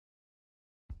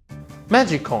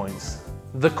Magic coins,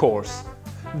 the course.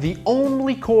 The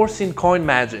only course in coin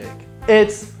magic.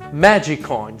 It's magic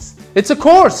coins. It's a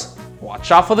course. Watch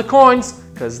out for the coins,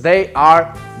 because they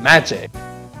are magic.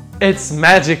 It's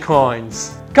magic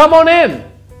coins. Come on in.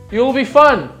 You'll be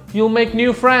fun. You'll make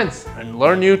new friends and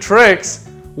learn new tricks.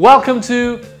 Welcome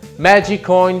to Magic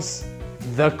Coins,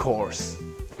 the course.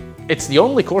 It's the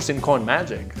only course in coin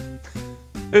magic.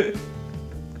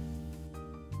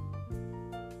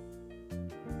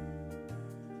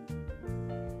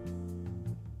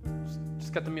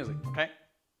 Just cut the music, okay?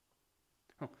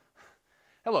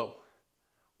 Hello.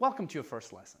 Welcome to your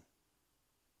first lesson.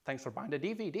 Thanks for buying the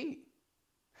DVD.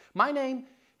 My name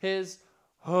is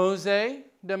Jose,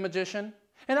 the magician,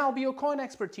 and I'll be your coin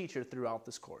expert teacher throughout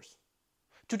this course.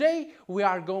 Today, we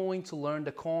are going to learn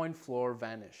the coin floor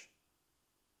vanish.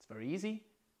 It's very easy,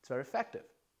 it's very effective.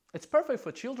 It's perfect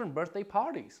for children's birthday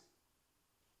parties.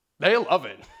 They love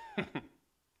it.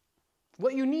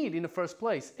 What you need in the first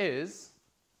place is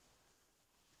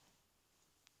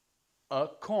a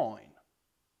coin.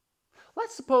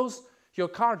 Let's suppose your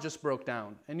car just broke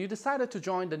down and you decided to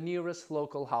join the nearest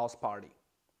local house party.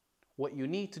 What you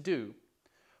need to do,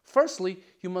 firstly,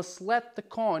 you must let the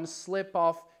coin slip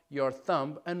off your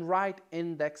thumb and right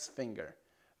index finger.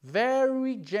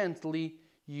 Very gently,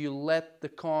 you let the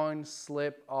coin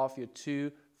slip off your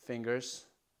two fingers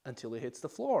until it hits the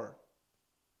floor.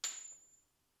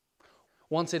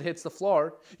 Once it hits the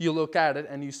floor, you look at it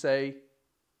and you say,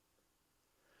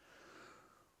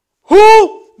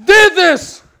 "Who did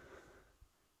this?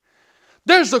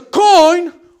 There's a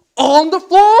coin on the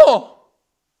floor."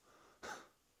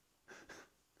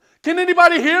 Can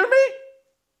anybody hear me?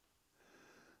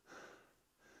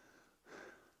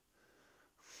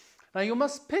 Now you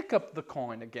must pick up the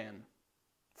coin again.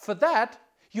 For that,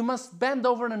 you must bend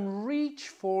over and reach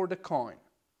for the coin.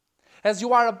 As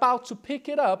you are about to pick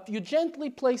it up, you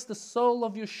gently place the sole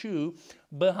of your shoe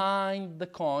behind the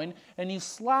coin and you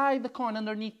slide the coin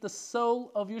underneath the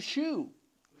sole of your shoe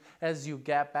as you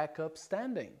get back up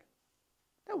standing.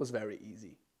 That was very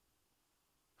easy.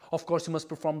 Of course, you must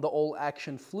perform the all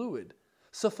action fluid.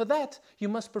 So for that, you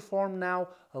must perform now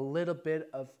a little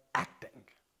bit of acting.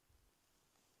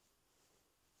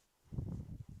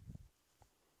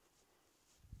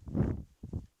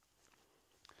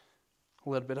 A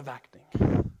little bit of acting. A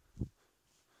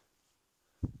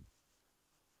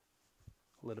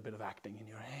little bit of acting in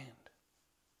your hand.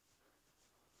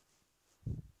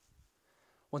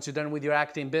 Once you're done with your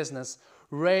acting business,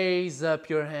 raise up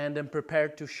your hand and prepare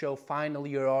to show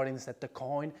finally your audience that the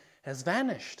coin has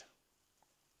vanished.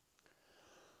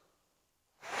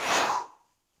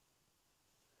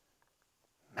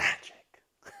 Magic.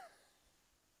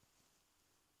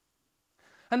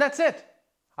 And that's it.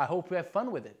 I hope you have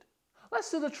fun with it. Let's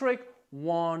do the trick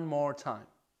one more time.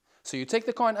 So you take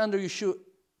the coin under your shoe